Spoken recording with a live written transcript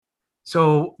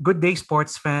So, good day,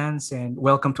 sports fans, and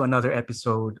welcome to another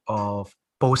episode of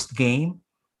Post Game,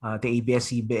 the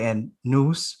ABS-CBN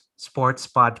News Sports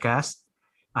Podcast.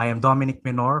 I am Dominic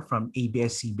Menor from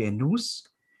ABS-CBN News,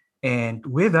 and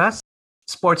with us,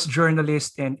 sports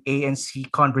journalist and ANC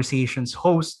Conversations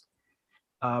host,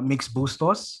 Mix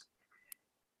Bustos.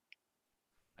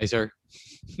 Hi, sir.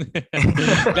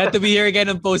 Glad to be here again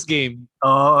on post game.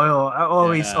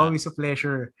 Always, Yeah, always a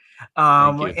pleasure.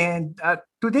 thank you. And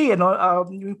today,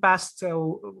 yung past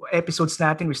episodes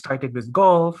natin, we started with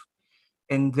golf,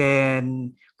 and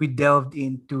then we delved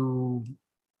into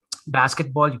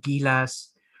basketball, yung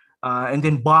Gilas, and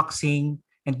then boxing,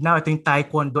 and now ito yung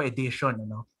Taekwondo edition,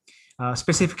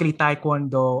 specifically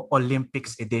Taekwondo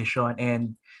Olympics edition.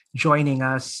 And joining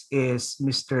us is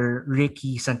Mr.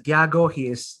 Ricky Santiago.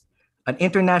 He is an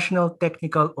international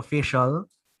technical official.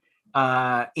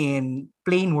 In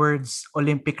plain words,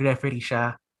 Olympic referee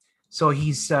siya. So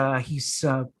he's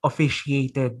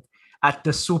officiated at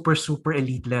the super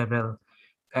elite level.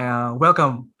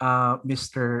 Welcome,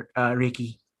 Mr.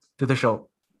 Ricky, to the show.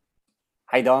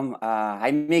 Hi, Dom.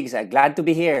 Hi, Migs. Glad to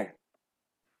be here.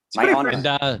 My Sure. honor.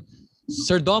 And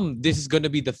Sir Dom, this is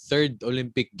gonna be the third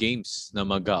Olympic Games na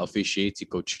mag-officiate si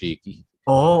Coach Ricky.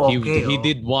 Oh, okay. He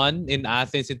did one in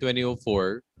Athens in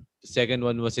 2004. The second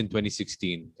one was in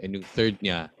 2016. And yung third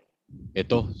niya,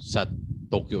 ito sa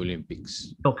Tokyo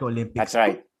Olympics. Tokyo Olympics. That's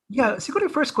right. Yeah, siguro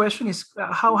yung first question is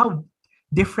how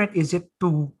different is it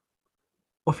to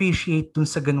officiate dun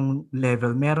sa ganung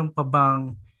level? Meron pa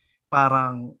bang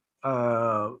parang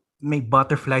may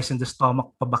butterflies in the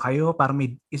stomach pa ba kayo? Parang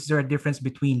is there a difference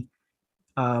between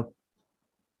uh,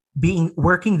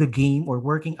 working the game or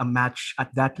working a match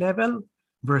at that level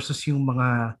versus yung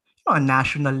mga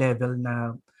national level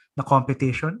na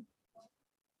competition?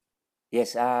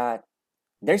 Yes,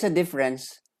 there's a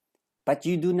difference, but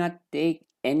you do not take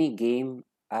any game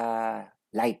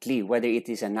lightly, whether it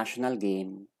is a national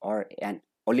game or an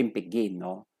Olympic game,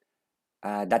 no?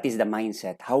 That is the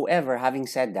mindset. However, having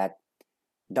said that,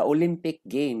 the Olympic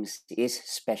Games is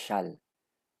special.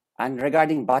 And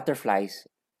regarding butterflies,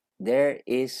 there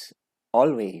is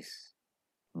always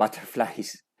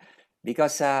butterflies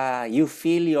because you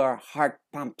feel your heart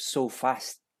pump so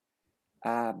fast,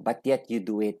 but yet you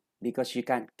do it because you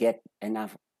can't get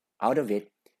enough out of it,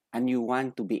 and you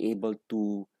want to be able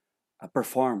to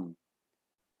perform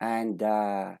and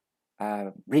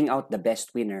bring out the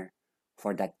best winner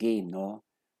for that game, no?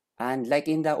 And like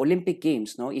in the Olympic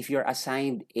Games, no, if you're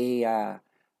assigned a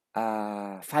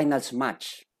finals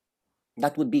match,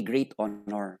 that would be great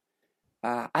honor.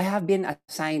 I have been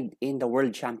assigned in the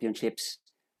World Championships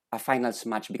a finals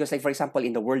match because, like for example,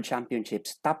 in the World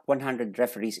Championships, top 100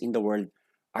 referees in the world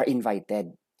are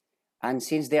invited. And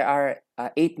since there are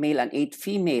 8 male and 8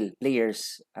 female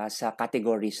players sa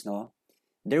categories, no,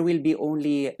 there will be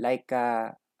only like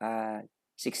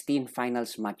 16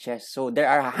 finals matches. So there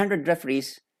are 100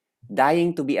 referees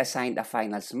dying to be assigned a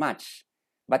finals match.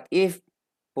 But if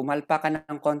pumalpa ka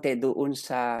ng konti doon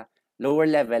sa lower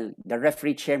level, the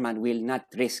referee chairman will not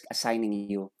risk assigning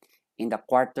you in the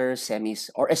quarters, semis,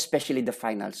 or especially the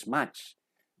finals match.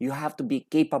 You have to be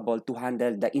capable to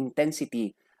handle the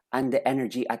intensity and the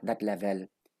energy at that level.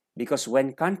 Because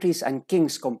when countries and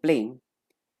kings complain,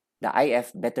 the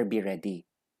IF better be ready.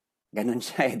 Ganun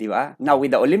siya di ba? Now,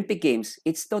 with the Olympic Games,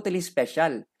 it's totally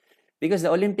special. Because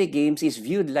the Olympic Games is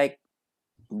viewed like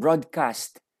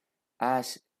broadcast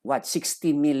as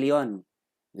 60 million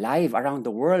live around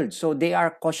the world. So they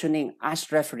are cautioning us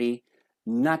referee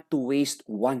not to waste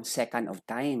 1 second of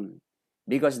time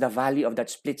because the value of that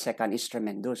split second is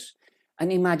tremendous.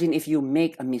 And imagine if you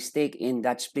make a mistake in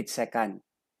that split second.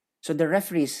 So the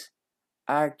referees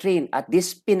are trained at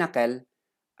this pinnacle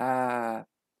at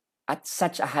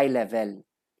such a high level.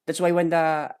 That's why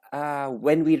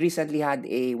when we recently had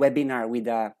a webinar with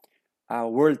the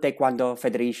World Taekwondo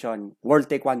Federation, World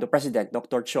Taekwondo President,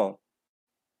 Dr. Cho,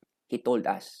 he told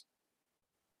us,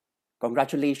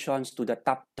 congratulations to the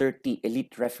top 30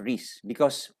 elite referees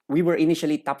because we were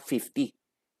initially top 50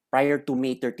 prior to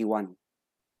May 31.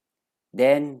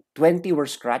 Then 20 were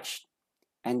scratched,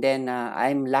 and then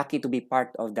I'm lucky to be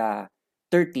part of the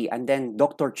 30. And then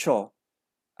Dr. Cho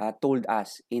told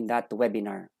us in that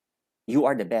webinar, you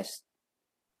are the best.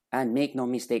 And make no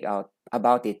mistake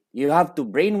about it. You have to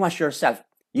brainwash yourself.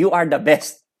 You are the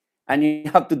best. And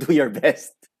you have to do your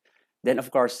best. Then,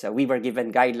 of course, we were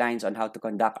given guidelines on how to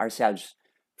conduct ourselves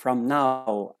from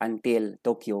now until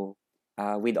Tokyo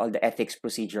with all the ethics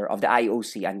procedure of the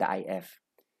IOC and the IF.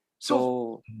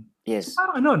 So yes. So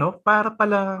parang para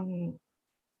palang,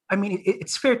 I mean,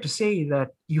 it's fair to say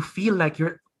that you feel like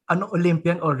you're an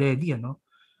Olympian already,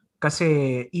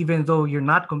 Kasi even though you're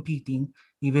not competing,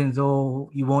 even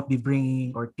though you won't be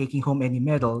bringing or taking home any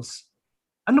medals,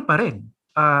 ano pa rin,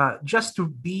 just to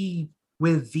be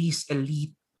with these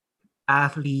elite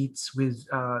athletes, with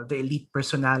the elite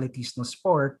personalities ng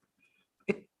sport,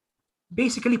 it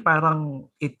basically parang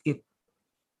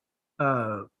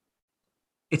uh,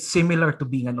 it's similar to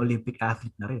being an Olympic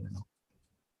athlete na rin. Ano?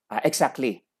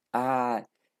 Exactly.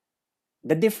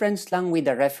 The difference lang with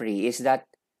the referee is that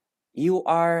you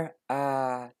are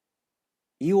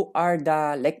you are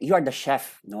the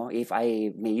chef, no? If I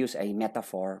may use a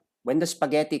metaphor, when the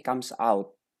spaghetti comes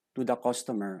out to the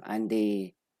customer and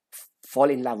they fall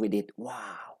in love with it,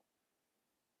 wow,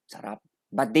 sarap.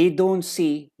 But they don't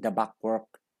see the back work.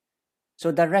 So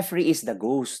the referee is the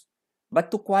ghost. But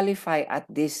to qualify at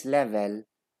this level,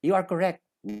 you are correct.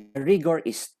 The rigor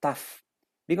is tough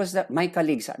because my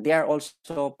colleagues, they are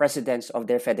also presidents of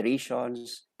their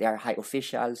federations, they are high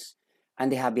officials,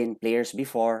 and they have been players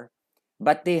before,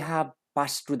 but they have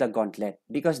passed through the gauntlet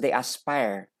because they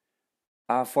aspire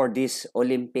for this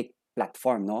Olympic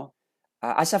platform. No,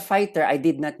 as a fighter, I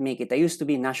did not make it. I used to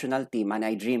be national team, and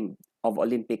I dreamed of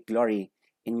Olympic glory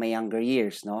in my younger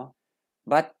years. No,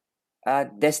 but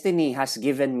destiny has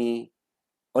given me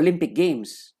Olympic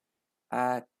Games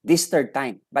this third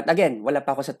time. But again, wala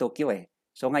pa ako sa Tokyo eh.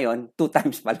 So ngayon, 2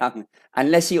 times pa lang.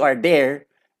 Unless you are there,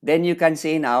 then you can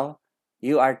say now,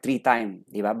 you are 3-time.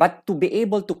 Diba? But to be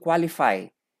able to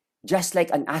qualify, just like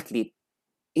an athlete,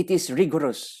 it is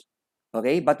rigorous.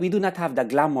 Okay? But we do not have the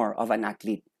glamour of an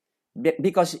athlete.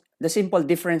 Because the simple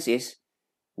difference is,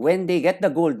 when they get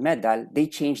the gold medal, they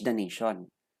change the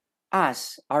nation.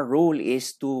 Us, our role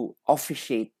is to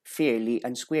officiate fairly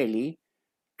and squarely,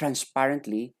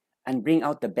 transparently, and bring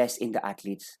out the best in the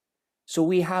athletes. So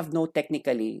we have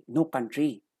technically no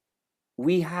country.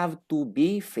 We have to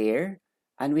be fair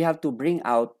and we have to bring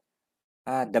out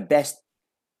the best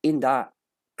in the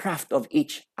craft of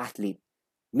each athlete,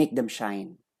 make them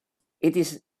shine. It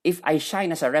is, if I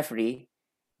shine as a referee,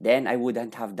 then I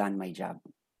wouldn't have done my job.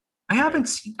 I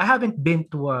haven't been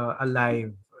to a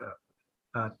live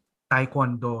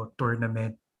taekwondo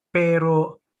tournament,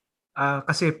 pero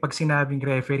kasi pag sinabing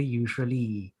referee,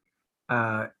 usually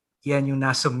yan yung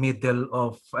nasa middle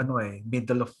of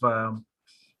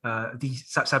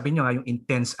sabi nyo nga yung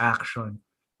intense action.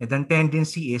 And then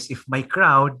tendency is if my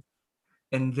crowd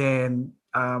and then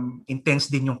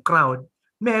intense din yung crowd,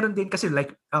 meron din kasi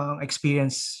like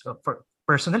experience for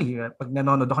personally pag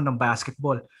nanonood ako ng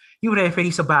basketball, yung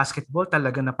referee sa basketball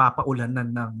talaga napapaulanan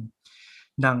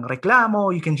ng reklamo.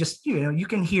 You can just you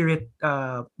can hear it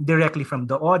directly from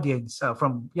the audience,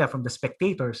 from the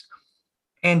spectators.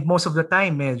 And most of the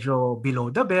time, medyo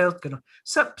below the belt. Ganun.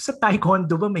 Sa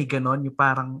taekwondo ba may ganon? Yung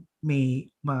parang may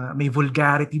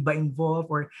vulgarity ba involved?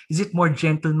 Or is it more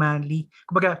gentlemanly?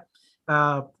 Kumbaga,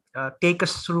 take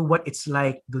us through what it's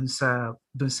like dun sa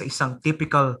isang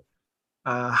typical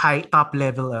high top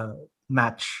level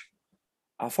match.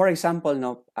 For example,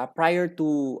 prior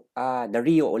to the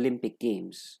Rio Olympic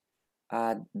Games,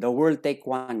 the World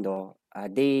Taekwondo,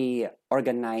 they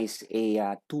organized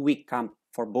a 2-week camp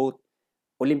for both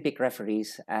Olympic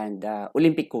referees and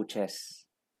Olympic coaches.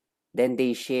 Then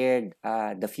they shared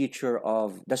the future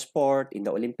of the sport in the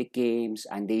Olympic Games,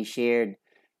 and they shared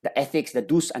the ethics, the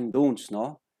do's and don'ts,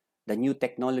 the new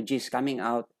technologies coming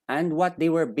out. And what they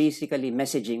were basically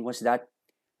messaging was that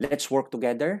let's work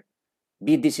together,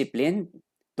 be disciplined,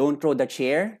 don't throw the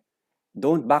chair,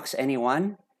 don't box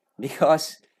anyone,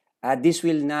 because this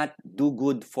will not do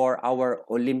good for our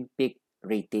Olympic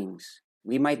ratings.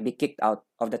 We might be kicked out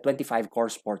of the 25 core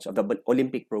sports of the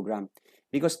Olympic program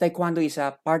because Taekwondo is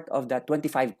a part of the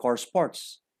 25 core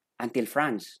sports until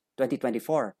France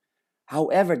 2024.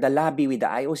 However, the lobby with the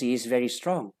IOC is very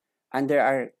strong, and there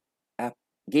are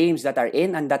games that are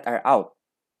in and that are out.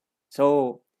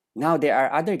 So now there are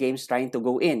other games trying to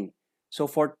go in. So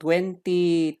for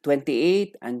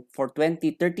 2028 and for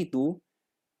 2032,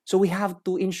 so we have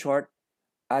to, in short,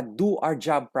 do our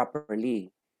job properly.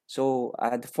 So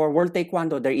for World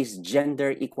Taekwondo, there is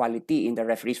gender equality in the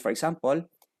referees. For example,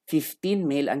 15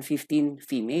 male and 15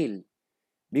 female.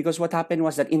 Because what happened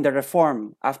was that in the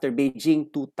reform after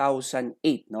Beijing 2008,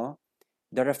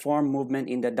 the reform movement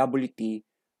in the WT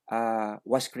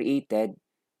was created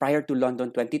prior to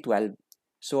London 2012.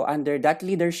 So under that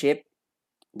leadership,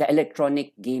 the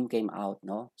electronic game came out,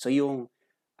 So yung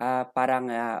parang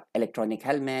electronic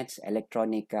helmets,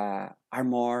 electronic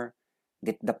armor,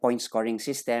 the point scoring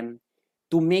system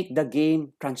to make the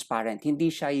game transparent. Hindi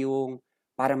siya yung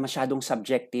parang masyadong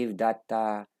subjective that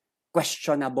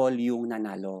questionable yung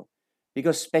nanalo.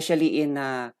 Because especially in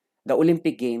the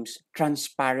Olympic Games,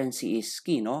 transparency is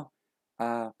key,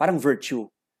 parang virtue.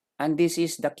 And this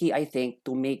is the key, I think,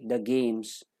 to make the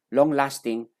games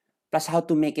long-lasting, plus how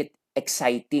to make it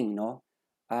exciting, no?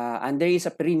 And there is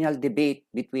a perennial debate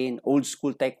between old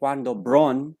school taekwondo,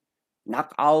 brawn,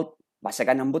 knockout,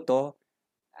 basagan ng buto,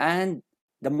 and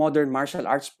the modern martial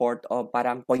arts sport of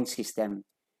parang point system.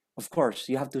 Of course,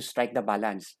 you have to strike the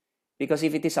balance. Because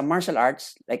if it is a martial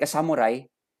arts, like a samurai,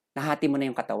 nahati mo na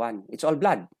yung katawan. It's all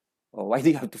blood. Oh, why do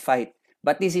you have to fight?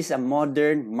 But this is a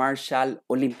modern martial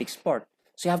Olympic sport.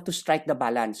 So you have to strike the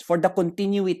balance for the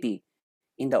continuity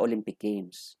in the Olympic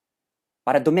Games.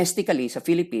 Para domestically sa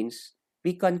Philippines,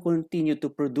 we can continue to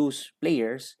produce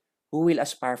players who will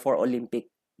aspire for Olympic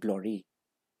glory.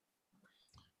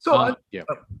 So, Yeah.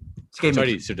 sige,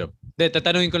 Sorry, Mitch. Sir Dom.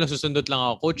 Tatanungin ko lang, susundot lang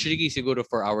ako. Coach Ricky, siguro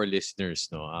for our listeners,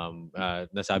 no,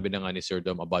 nasabi na nga ni Sir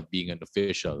Dom about being an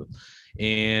official.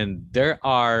 And there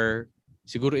are,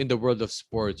 siguro in the world of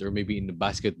sports or maybe in the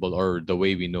basketball or the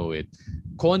way we know it,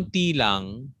 konti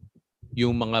lang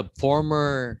yung mga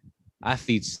former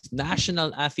athletes,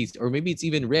 national athletes, or maybe it's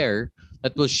even rare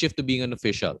that will shift to being an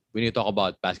official when you talk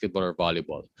about basketball or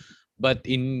volleyball. But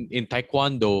in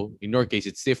Taekwondo, in your case,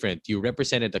 it's different. You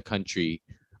represented the country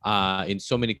in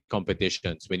so many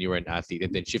competitions when you were an athlete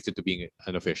and then shifted to being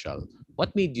an official.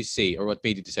 What made you say or what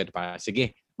made you decide pa,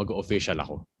 sige, mag-official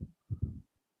ako?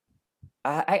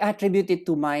 I attribute it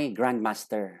to my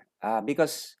grandmaster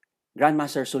because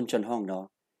Grandmaster Sun Chun Hong, no,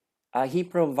 he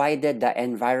provided the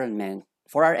environment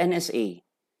for our NSA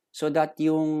so that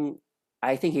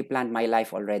I think he planned my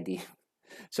life already.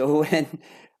 So when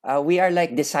we are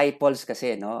like disciples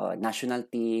kasi, no, national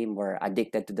team, we're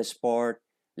addicted to the sport.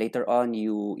 Later on,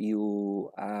 you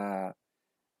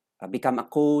become a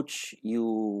coach.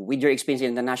 With your experience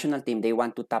in the national team, they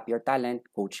want to tap your talent.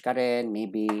 Coach ka rin,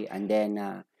 maybe, and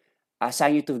then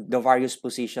assign you to the various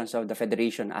positions of the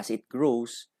federation as it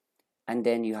grows. And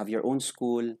then you have your own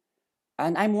school.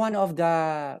 And I'm one of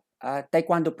the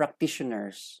taekwondo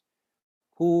practitioners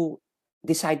who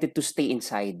decided to stay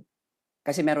inside.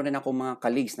 Kasi meron din ako mga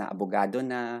colleagues na abogado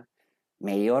na,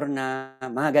 mayor na,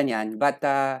 mga ganyan. But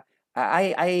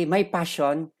my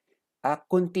passion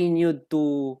continued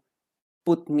to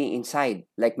put me inside.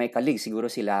 Like my colleagues, siguro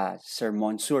sila Sir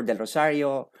Monsur del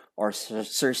Rosario or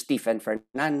Sir Stephen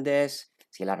Fernandez,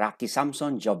 sila Rocky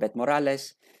Samson, Jobet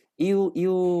Morales.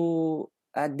 You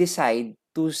decide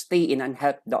to stay in and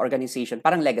help the organization,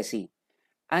 parang legacy.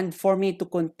 And for me to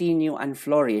continue and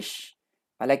flourish,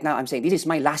 like now I'm saying, this is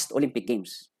my last Olympic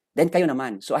Games. Then kayo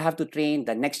naman. So I have to train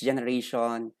the next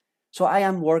generation. So I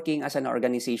am working as an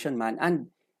organization man.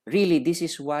 And really, this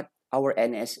is what our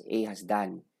NSA has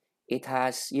done. It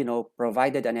has,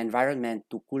 provided an environment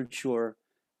to culture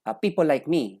people like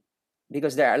me.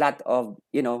 Because there are a lot of,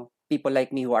 people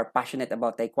like me who are passionate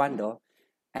about Taekwondo.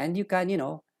 And you can,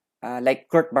 like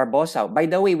Kurt Barbosa. By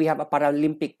the way, we have a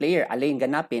Paralympic player, Alain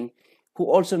Ganapin, who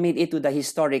also made it to the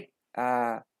historic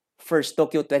first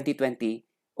Tokyo 2020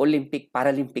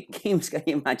 Paralympic Games. Can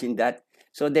you imagine that?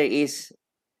 So there is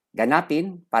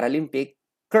Ganapin, Paralympic,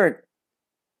 Kurt,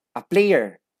 a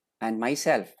player, and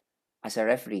myself as a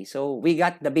referee. So we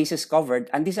got the bases covered,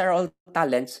 and these are all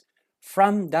talents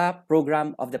from the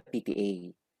program of the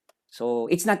PTA. So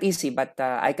it's not easy, but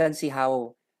I can see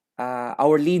how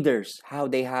our leaders, how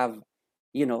they have,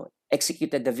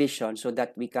 executed the vision so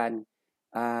that we can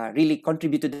really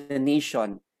contribute to the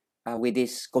nation with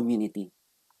this community.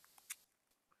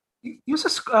 Yung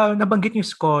nabanggit yung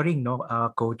scoring, no,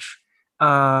 Coach.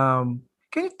 Can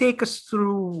you take us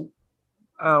through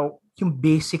yung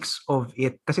basics of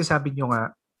it? Kasi sabi nyo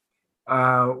nga,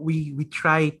 we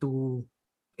try to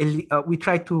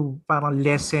parang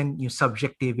lessen yung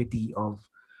subjectivity of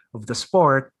the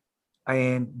sport,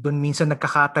 and doon minsan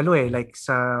nagkakatalo like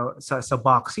sa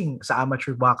boxing, sa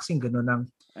amateur boxing, ganun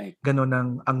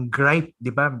ang gripe, di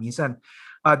ba? Minsan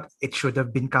it should have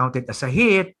been counted as a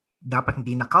hit, dapat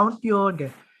hindi na count yun.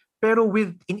 Pero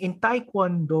in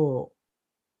Taekwondo,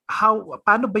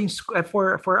 paano ba yung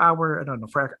for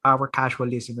our casual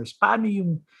listeners, paano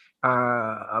yung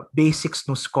basics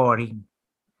no scoring?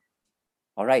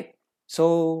 All right.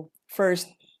 So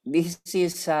first, this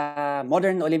is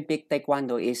modern Olympic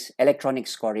Taekwondo is electronic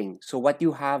scoring. So what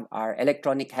you have are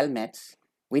electronic helmets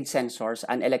with sensors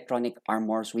and electronic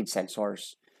armors with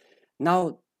sensors.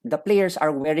 Now, the players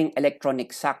are wearing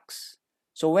electronic socks.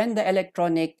 So when the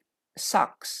electronic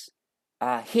socks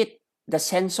hit the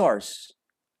sensors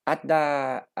at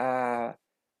the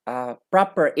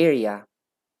proper area,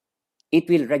 it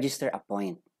will register a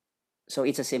point. So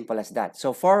it's as simple as that.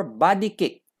 So for body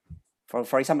kick,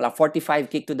 for example, a 45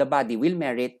 kick to the body will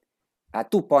merit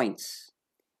 2 points.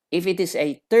 If it is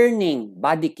a turning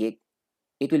body kick,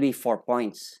 it will be 4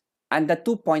 points. and the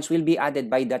 2 points will be added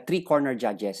by the 3 corner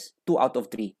judges, 2 out of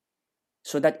 3,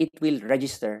 so that it will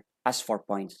register as 4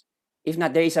 points. If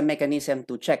not, there is a mechanism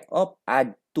to check,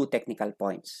 add 2 technical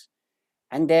points.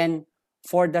 And then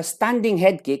for the standing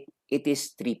head kick, it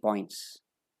is 3 points.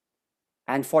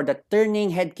 And for the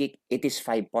turning head kick, it is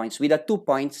 5 points, with the 2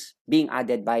 points being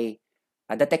added by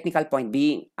the technical point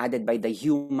being added by the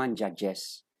human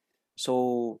judges.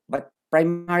 So, but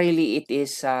primarily it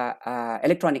is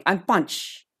electronic. And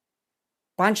punch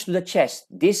to the chest,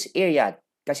 this area,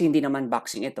 kasi hindi naman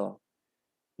boxing ito,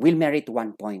 will merit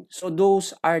 1 point. So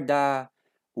those are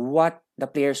what the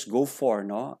players go for,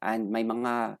 no? And may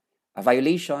mga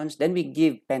violations, then we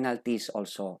give penalties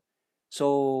also.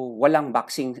 So walang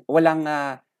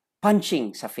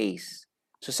punching sa face.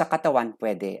 So sa katawan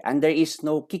pwede. And there is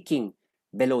no kicking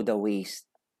below the waist.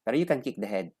 Pero you can kick the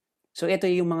head. So ito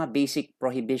yung mga basic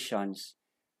prohibitions.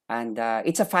 And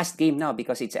it's a fast game now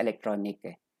because it's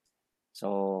electronic.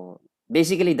 So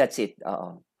basically that's it.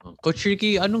 Coach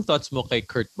Ricky, anong thoughts mo kay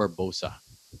Kurt Barbosa?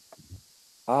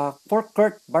 For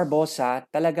Kurt Barbosa,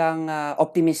 talagang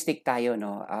optimistic tayo,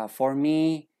 no? For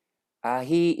me,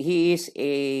 he is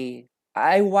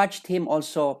I watched him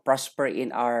also prosper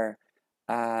in our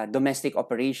domestic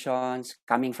operations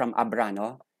coming from Abra,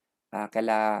 no?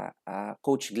 Kala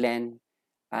Coach Glenn,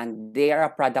 and they are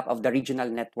a product of the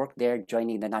regional network. They're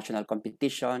joining the national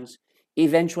competitions.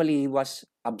 Eventually, he was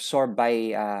absorbed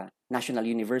by National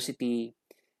University,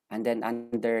 and then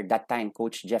under that time,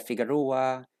 Coach Jeff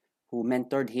Figueroa, who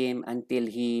mentored him until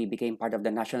he became part of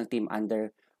the national team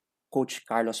under Coach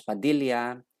Carlos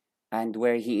Padilla, and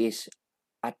where he is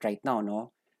at right now,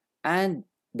 no? And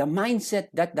the mindset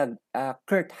that the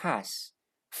Kurt has,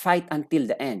 fight until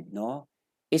the end, no,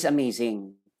 is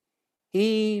amazing.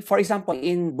 He, for example,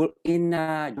 in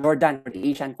Jordan, the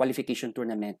Asian qualification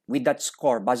tournament, with that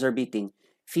score, buzzer beating,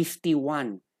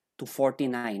 51-49,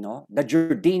 no, the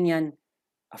Jordanian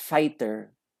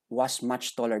fighter was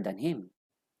much taller than him.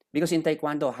 Because in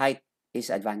Taekwondo, height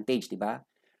is advantage, di ba?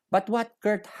 But what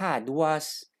Kurt had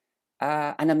was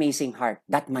an amazing heart,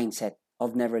 that mindset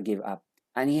of never give up.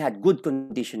 And he had good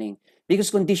conditioning. Because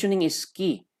conditioning is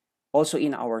key also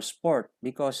in our sport.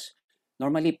 Because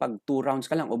normally, pag 2 rounds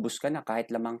ka lang, ubus ka na,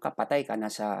 kahit lamang ka, patay ka na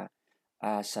sa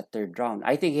 3rd round.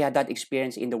 I think he had that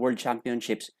experience in the World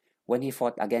Championships when he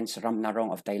fought against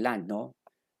Ramnarong of Thailand, no?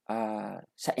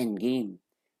 Sa endgame.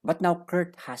 But now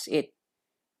Kurt has it.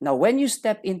 Now, when you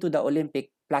step into the Olympic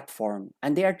platform,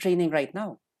 and they are training right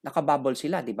now, nakabubble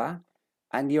sila, di ba?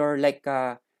 And you're like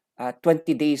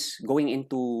 20 days going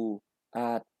into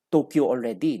Tokyo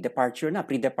already,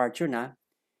 pre-departure na,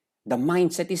 the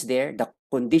mindset is there, the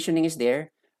conditioning is there,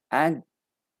 and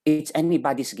it's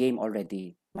anybody's game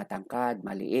already. Matangkad,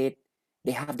 maliit,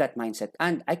 they have that mindset.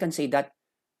 And I can say that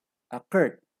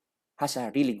Kurt has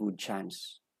a really good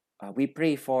chance. We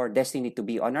pray for destiny to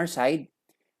be on our side,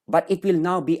 but it will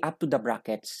now be up to the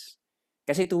brackets.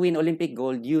 Kasi to win Olympic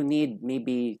gold, you need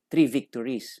maybe 3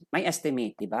 victories. May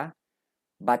estimate, di ba?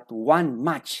 But 1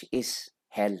 match is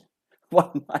hell.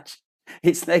 1 match.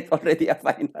 It's like already a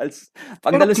finals.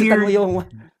 Pag nalusutan mo yung...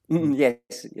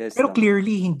 yes. Pero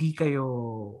clearly, hindi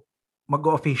kayo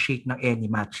mag-officiate ng any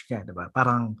match ka, di ba?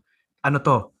 Parang,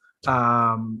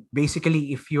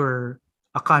 basically, if you're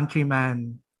a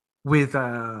countryman with,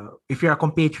 if you're a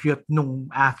compatriot nung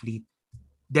athlete,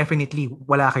 definitely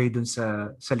wala kayo dun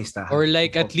sa listahan. Or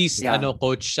like at least,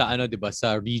 coach sa, di ba,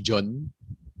 sa region?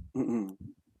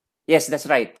 Yes, that's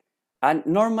right. And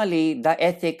normally, the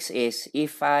ethics is,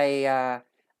 if my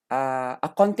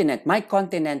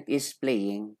continent is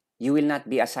playing, you will not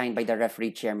be assigned by the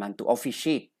referee chairman to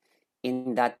officiate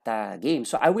in that game.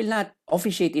 So I will not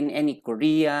officiate in any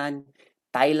Korean,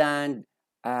 Thailand,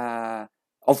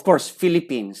 of course,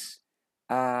 Philippines,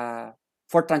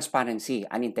 for transparency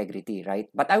and integrity, right?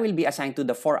 But I will be assigned to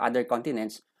the 4 other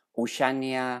continents,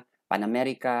 Oceania, Pan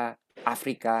America,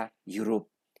 Africa, Europe.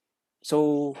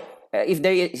 So if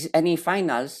there is any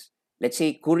finals, let's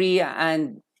say Korea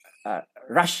and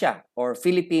Russia, or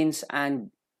Philippines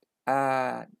and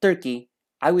Turkey,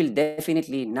 I will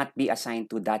definitely not be assigned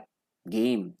to that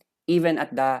game, even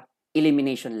at the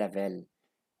elimination level.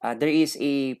 There is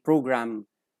a program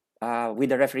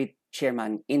with the referee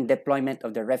chairman in deployment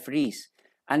of the referees,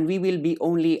 and we will be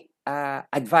only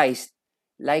advised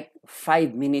like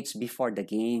 5 minutes before the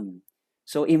game.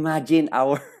 So imagine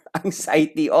our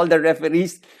anxiety, all the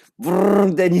referees,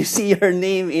 then you see your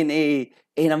name in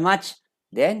a match.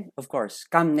 Then, of course,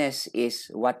 calmness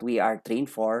is what we are trained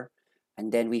for,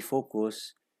 and then we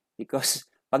focus, because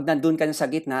pag nandun ka na sa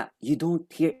gitna, you don't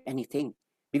hear anything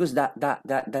because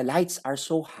the lights are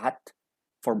so hot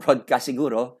for broadcast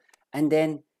siguro, and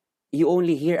then you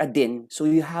only hear a din, so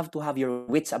you have to have your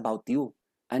wits about you,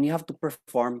 and you have to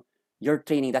perform your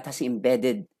training that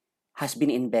has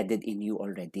been embedded in you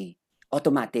already,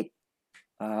 automatic,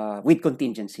 with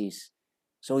contingencies.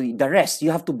 So the rest, you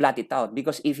have to blot it out,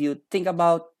 because if you think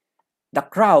about the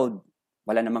crowd,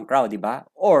 wala namang crowd, di ba?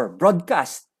 Or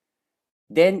broadcast,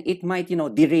 then it might,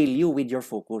 derail you with your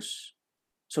focus.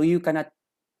 So you cannot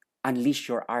unleash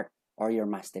your art or your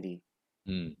mastery.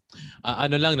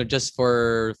 Ano lang, no, just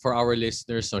for our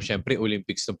listeners, no, syempre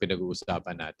Olympics yung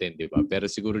pinag-uusapan natin, di ba? Pero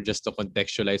siguro just to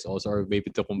contextualize also, or maybe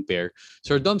to compare,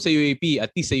 Sir Dom, sa UAP, at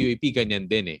least sa UAP, ganyan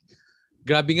din eh.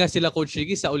 Grabe nga sila, Coach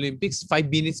Ricky, sa Olympics, 5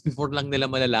 minutes before lang nila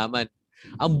malalaman.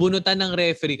 Ang bunutan ng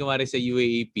referee, kumari sa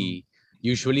UAAP,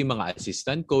 usually mga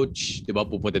assistant coach, di ba,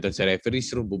 pupunta doon sa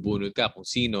referee's room, bubunot ka kung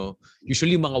sino.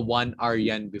 Usually mga 1 hour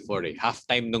yan before eh.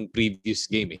 Halftime ng previous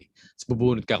game eh. Tapos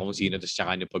bubunot ka kung sino, tapos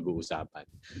tsaka nyo pag-uusapan.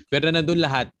 Pero nandun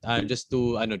lahat, just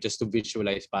to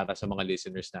visualize para sa mga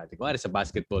listeners natin. Kumari sa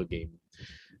basketball game,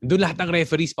 nandun lahat ng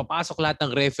referees, papasok lahat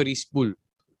ng referees pool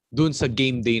doon sa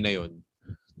game day na yon.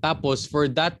 Tapos, for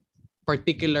that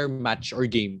particular match or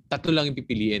game, 3 lang yung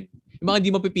pipiliin. Yung mga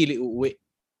hindi mapipili, uuwi.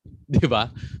 Di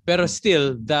ba? Pero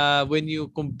still, when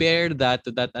you compare that to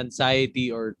that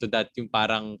anxiety or to that yung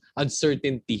parang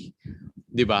uncertainty,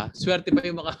 di ba? Swerte pa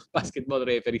yung mga basketball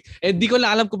referee. Eh, di ko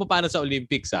lang alam kung paano sa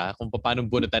Olympics, kung paano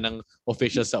bunutan ng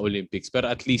officials sa Olympics. Pero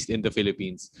at least in the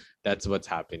Philippines, that's what's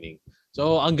happening.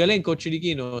 So, ang galing, Coach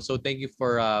Ricky, no? So, thank you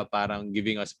for parang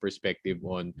giving us perspective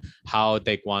on how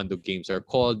Taekwondo games are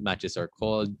called, matches are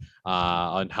called,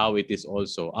 on how it is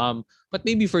also. But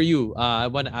maybe for you,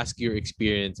 I want to ask your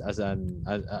experience as an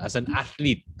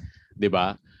athlete, di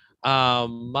ba?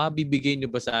 Mabibigay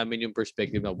niyo ba sa amin yung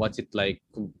perspective na what's it like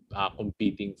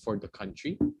competing for the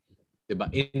country, di ba,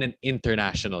 in an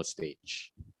international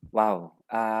stage? Wow.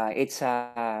 It's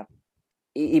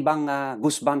ibang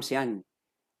goosebumps yan.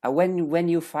 When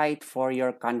you fight for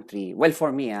your country, well,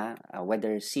 for me,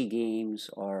 whether SEA Games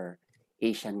or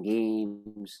Asian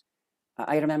Games,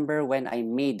 I remember when I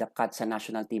made the cut sa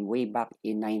national team way back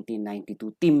in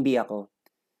 1992, Team B ako.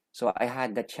 So I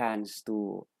had the chance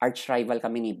to, arch rival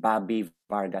kami ni Bobby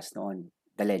Vargas noon,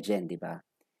 the legend, di ba?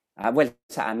 Well,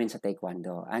 sa amin sa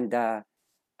Taekwondo. And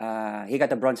he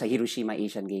got a bronze sa Hiroshima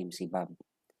Asian Games, si Bob.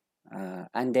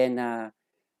 And then,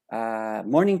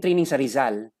 morning training sa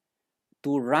Rizal,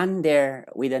 to run there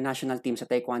with the national team sa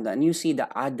Taekwondo, and you see the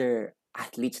other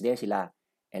athletes there, sila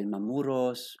Elma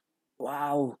Muros,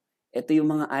 wow, ito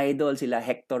yung mga idol, sila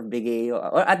Hector Begeo,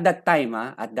 or at that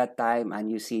time, and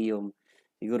you see yung,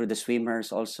 siguro the swimmers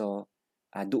also,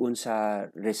 doon sa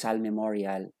Rizal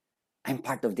Memorial, I'm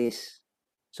part of this.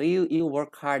 So you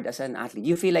work hard as an athlete,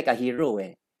 you feel like a hero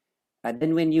eh.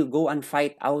 Then when you go and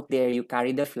fight out there, you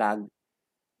carry the flag,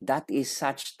 that is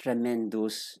such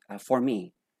tremendous, for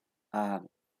me, I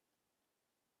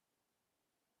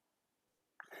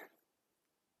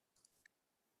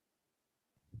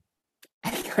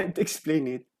can't explain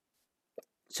it.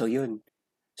 So yun.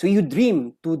 So you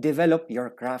dream to develop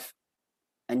your craft,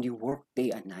 and you work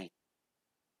day and night.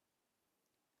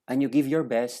 And you give your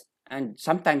best, and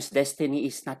sometimes destiny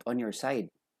is not on your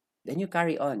side. Then you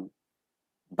carry on.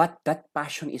 But that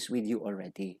passion is with you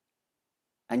already.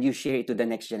 And you share it to the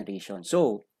next generation.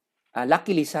 So,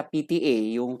 luckily sa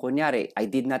PTA, yung kunyari,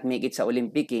 I did not make it sa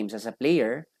Olympic Games as a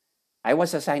player. I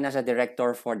was assigned as a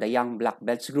director for the Young Black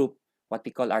Belts group, what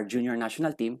we call our junior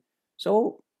national team.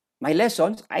 So, my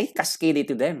lessons, I cascade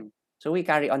it to them. So, we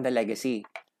carry on the legacy.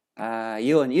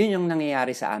 Yun yung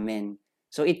nangyayari sa amin.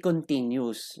 So, it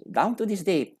continues down to this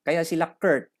day. Kaya sila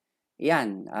Kurt,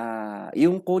 yan,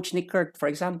 yung coach ni Kurt, for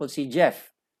example, si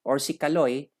Jeff or si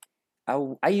Kaloy,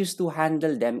 I used to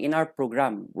handle them in our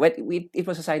program. It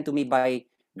was assigned to me by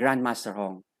Grandmaster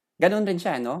Hong. Ganon rin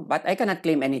siya, no? But I cannot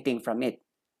claim anything from it.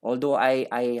 Although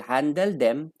I handled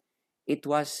them, it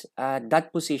was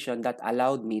that position that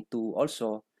allowed me to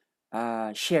also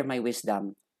share my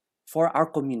wisdom for our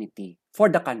community, for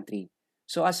the country.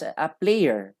 So as a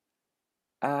player,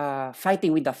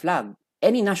 fighting with the flag,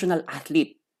 any national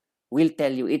athlete will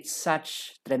tell you it's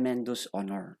such tremendous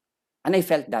honor. And I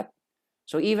felt that.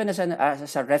 So even as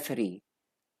a referee,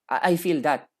 I feel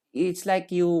that. It's like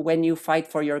when you fight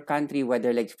for your country,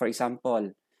 whether like, for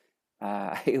example,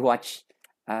 I watch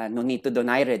Nonito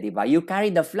Donaire, diba? You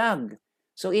carry the flag.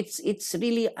 So it's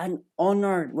really an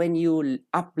honor when you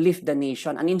uplift the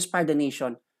nation and inspire the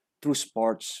nation through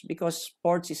sports. Because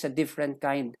sports is a different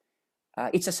kind.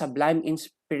 It's a sublime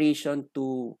inspiration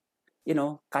to,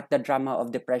 cut the drama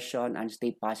of depression and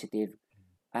stay positive.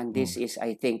 And this is,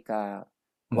 I think,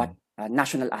 what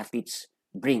national athletes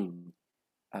bring,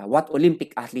 what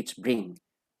Olympic athletes bring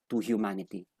to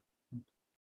humanity.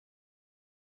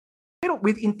 Pero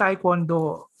within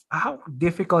Taekwondo, how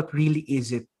difficult really is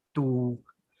it to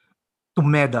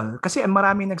medal? Kasi ang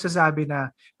maraming nagsasabi na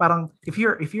parang if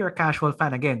you're a casual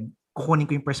fan, again, kukunin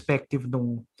ko yung perspective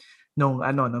ng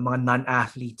mga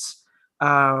non-athletes.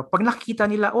 Pag nakikita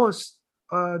nila,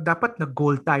 dapat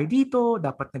nag-gold tayo dito,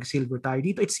 dapat nag-silver tayo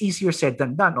dito. It's easier said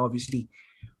than done, obviously.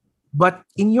 But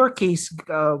in your case,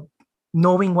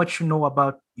 knowing what you know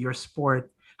about your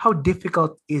sport, how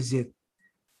difficult is it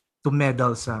to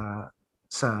medal sa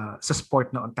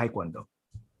sport na taekwondo?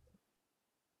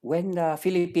 When the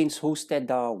Philippines hosted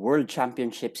the World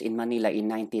Championships in Manila in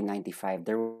 1995,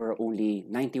 there were only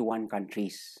 91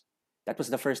 countries. That was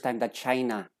the first time that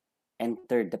China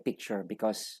entered the picture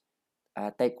because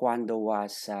Taekwondo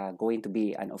was going to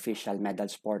be an official medal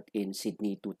sport in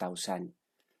Sydney 2000.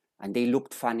 And they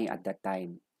looked funny at that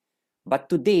time. But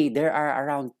today, there are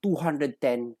around 210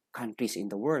 countries in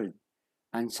the world.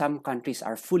 And some countries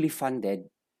are fully funded.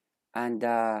 And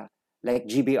like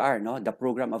GBR, no, the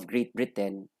program of Great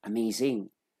Britain, amazing.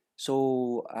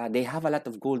 So they have a lot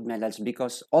of gold medals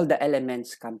because all the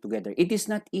elements come together. It is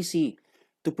not easy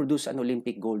to produce an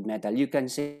Olympic gold medal. You can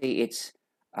say it's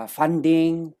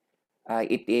funding,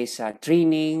 it is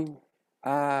training.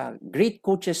 Great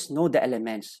coaches know the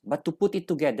elements, but to put it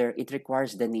together, it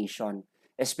requires the nation,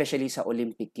 especially sa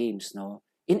Olympic Games, no?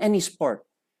 In any sport,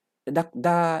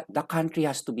 the country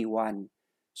has to be one.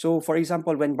 So, for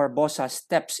example, when Barbosa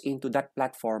steps into that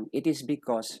platform, it is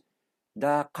because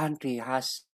the country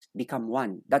has become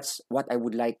one. That's what I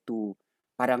would like to,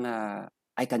 parang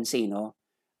I can say, no?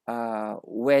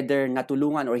 Whether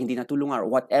natulungan or hindi natulungan or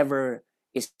whatever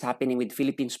is happening with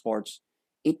Philippine sports,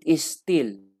 it is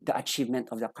still the achievement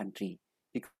of the country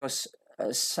because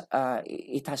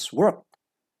it has worked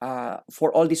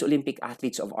for all these Olympic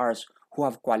athletes of ours who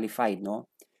have qualified,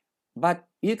 no? But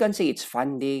you can say it's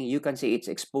funding, you can say it's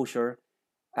exposure.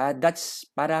 That's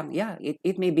parang, yeah,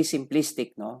 it may be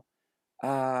simplistic, no?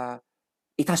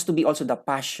 It has to be also the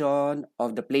passion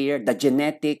of the player, the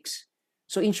genetics.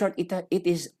 So in short, it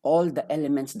is all the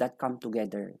elements that come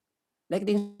together. Like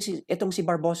itong si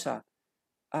Barbosa,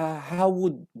 how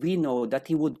would we know that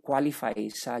he would qualify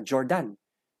sa Jordan?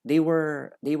 They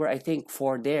were I think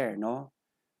 4 there, no?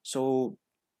 So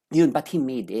yun, but he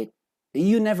made it.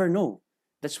 You never know.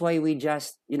 That's why we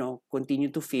just,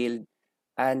 continue to field.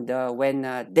 And when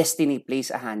destiny plays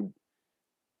a hand,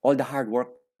 all the hard work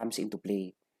comes into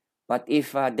play. But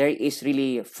if there is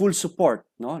really full support,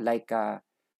 no, like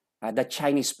the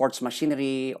Chinese sports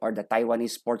machinery or the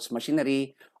Taiwanese sports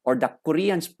machinery or the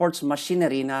Korean sports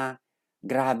machinery na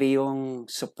grabe yung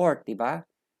support, di ba?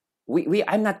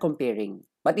 I'm not comparing,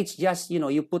 but it's just,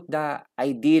 you put the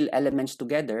ideal elements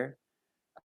together.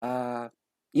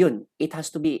 It has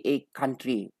to be a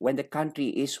country. When the country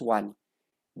is one,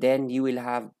 then you will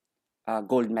have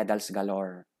gold medals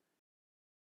galore.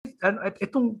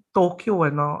 Itong Tokyo,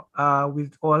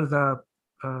 with all the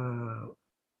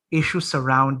issues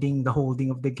surrounding the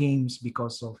holding of the games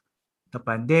because of the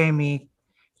pandemic,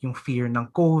 yung fear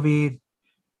ng COVID,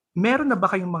 meron na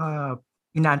ba kayong mga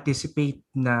ina-anticipate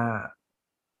na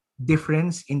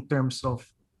difference in terms of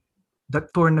the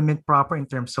tournament proper, in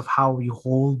terms of how you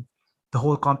hold the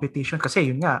whole competition?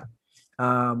 Kasi yun nga,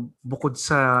 bukod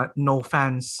sa no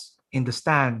fans in the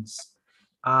stands,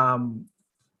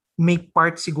 may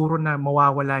part siguro na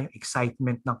mawawala yung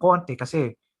excitement ng konti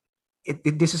kasi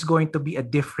this is going to be a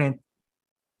different,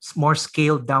 more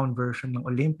scaled down version ng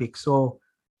Olympics. So,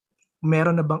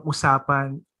 meron na bang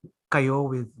usapan kayo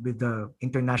with the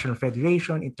International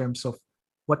Federation in terms of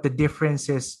what the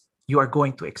differences you are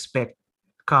going to expect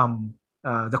come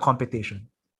the competition?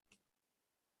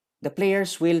 The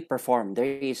players will perform. There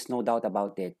is no doubt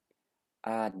about it.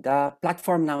 The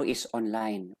platform now is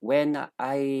online. When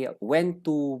I went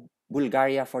to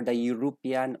Bulgaria for the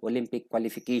European Olympic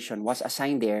qualification, was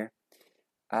assigned there,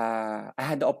 I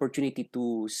had the opportunity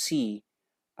to see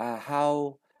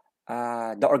how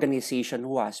the organization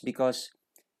was because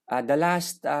the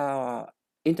last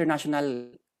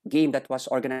international game that was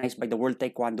organized by the World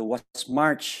Taekwondo was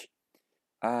March.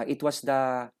 It was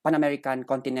the Pan American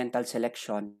Continental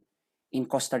Selection in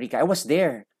Costa Rica. I was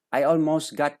there. I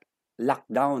almost got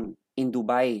locked down in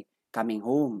Dubai coming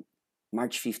home.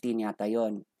 March 15 yata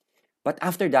yon. But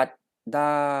after that,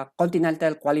 the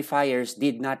continental qualifiers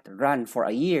did not run for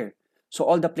a year. So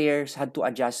all the players had to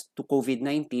adjust to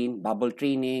COVID-19, bubble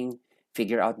training,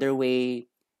 figure out their way.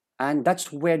 And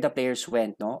that's where the players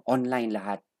went, no? Online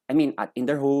lahat. I mean, in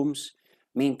their homes,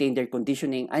 maintain their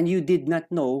conditioning. And you did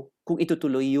not know kung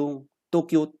itutuloy yung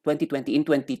Tokyo 2020 in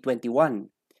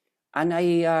 2021. And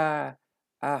I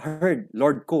heard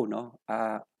Lord Ko, no,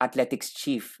 athletics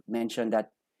chief, mention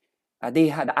that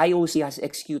the IOC has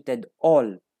executed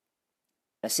all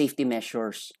the safety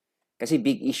measures. Kasi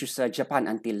big issues sa Japan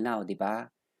until now, di ba?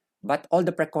 But all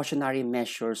the precautionary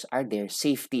measures are there.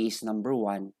 Safety is number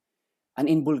one. And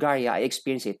in Bulgaria, I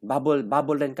experienced it. Bubble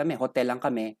lang kami, hotel lang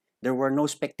kami. There were no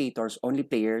spectators, only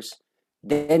players.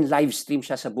 Then live stream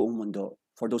siya sa buong mundo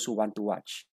for those who want to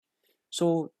watch.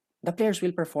 So, the players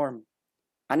will perform.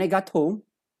 And I got home,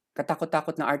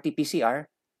 katakot-takot na RT-PCR,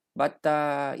 but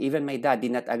even my dad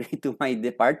did not agree to my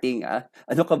departing.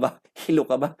 Ano ka ba? Hilo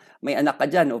ka ba? May anak ka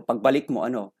dyan, o pagbalik mo,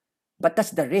 ano? But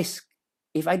that's the risk.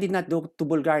 If I did not go to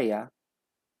Bulgaria,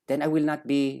 then I will not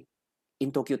be in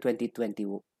Tokyo 2020.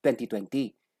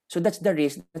 So that's the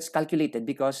risk that's calculated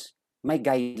because my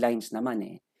guidelines naman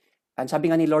eh. And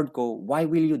sabi nga ni Lord ko, why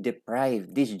will you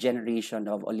deprive this generation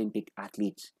of Olympic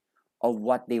athletes of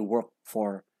what they work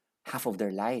for half of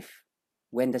their life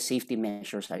when the safety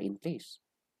measures are in place?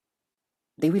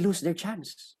 They will lose their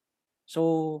chance.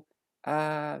 So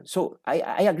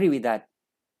I agree with that.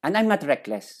 And I'm not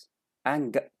reckless.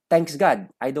 And thanks God,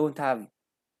 I don't have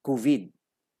COVID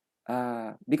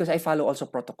because I follow also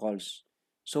protocols.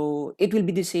 So it will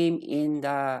be the same in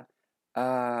the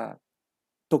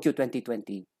Tokyo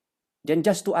 2020. Then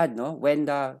just to add, no, when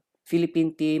the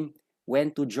Philippine team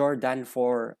went to Jordan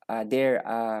for their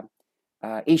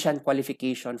Asian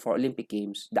qualification for Olympic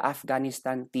Games, the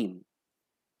Afghanistan team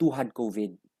too had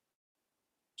COVID.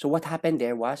 So what happened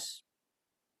there was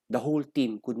the whole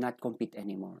team could not compete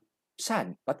anymore.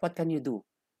 Sad, but what can you do?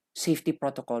 Safety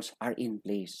protocols are in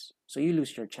place. So you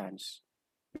lose your chance.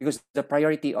 Because the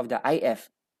priority of the IF,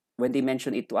 when they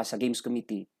mention it to us, a games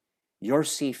committee, your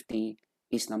safety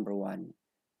is number one.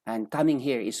 And coming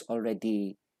here is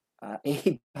already a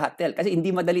battle. Kasi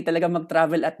hindi madali talaga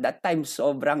mag-travel at that time.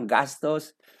 Sobrang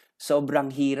gastos,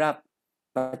 sobrang hirap.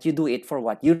 But you do it for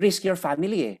what? You risk your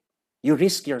family eh. You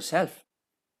risk yourself.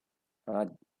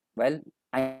 Well,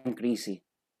 I'm crazy.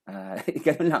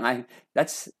 Ganun lang.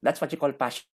 That's what you call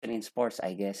passion in sports,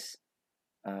 I guess.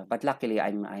 But luckily,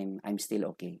 I'm still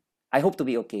okay. I hope to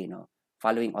be okay, no?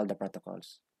 Following all the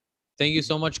protocols. Thank you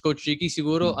so much, Coach Ricky.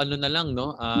 Siguro, ano na lang,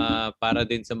 no? Para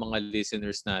din sa mga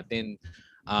listeners natin.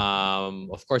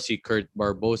 Of course, si Kurt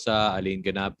Barbosa, Alain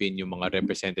Ganapin, yung mga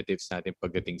representatives natin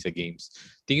pagdating sa games.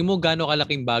 Tingin mo gaano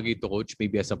kalaking bagay to, Coach?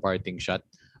 Maybe as a parting shot.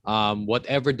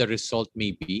 Whatever the result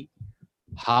may be,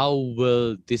 how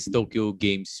will this Tokyo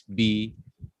Games be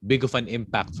big of an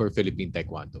impact for Philippine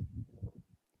Taekwondo?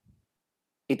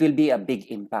 It will be a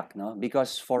big impact, no?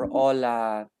 Because for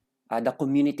all the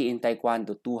community in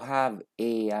Taekwondo to have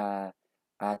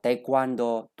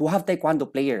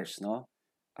Taekwondo players, no?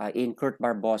 In Kurt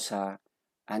Barbosa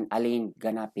and Alain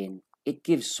Ganapin, it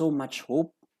gives so much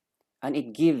hope and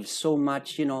it gives so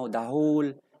much, the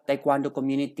whole Taekwondo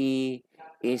community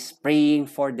is praying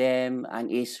for them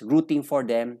and is rooting for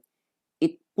them.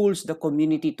 It pulls the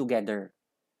community together.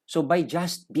 So by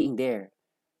just being there,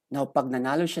 now pag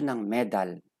nanalo siya ng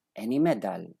medal, any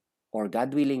medal, or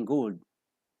God willing gold,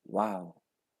 wow,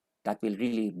 that will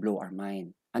really blow our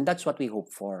mind. And that's what we hope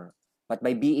for. But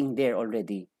by being there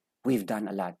already, we've done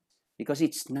a lot. Because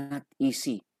it's not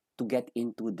easy to get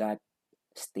into that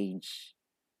stage.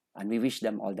 And we wish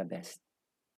them all the best.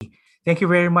 Thank you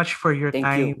very much for your Thank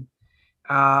time. you.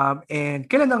 And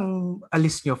kailan ang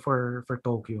alis nyo for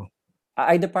Tokyo?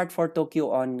 I depart for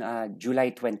Tokyo on July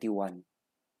 21.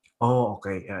 Oh,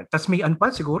 okay. Tapos may ano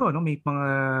pa siguro, no? May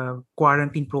mga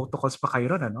quarantine protocols pa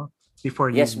kayo ron, ano?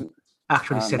 Before you Yes,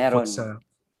 actually set meron. foot sa...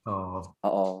 Oh.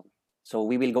 Oo. So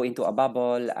we will go into a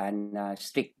bubble and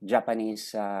strict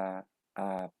Japanese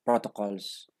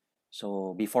protocols.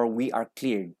 So before we are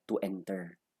cleared to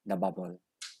enter the bubble.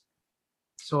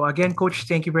 So again, Coach,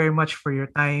 thank you very much for your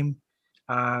time.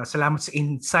 Salamat sa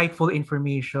insightful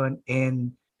information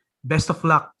and best of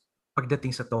luck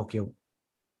pagdating sa Tokyo.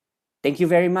 Thank you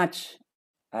very much.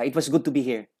 It was good to be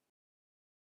here.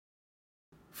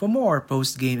 For more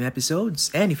post-game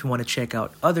episodes, and if you want to check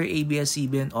out other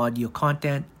ABS-CBN audio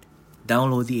content,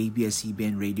 download the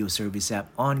ABS-CBN radio service app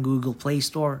on Google Play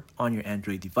Store on your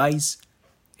Android device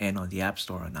and on the App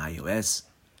Store on iOS.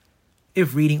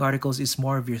 If reading articles is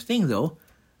more of your thing though,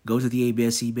 go to the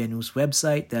ABS-CBN News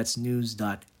website, that's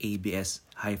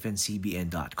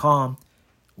news.abs-cbn.com,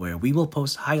 where we will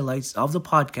post highlights of the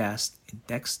podcast in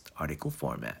text article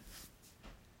format.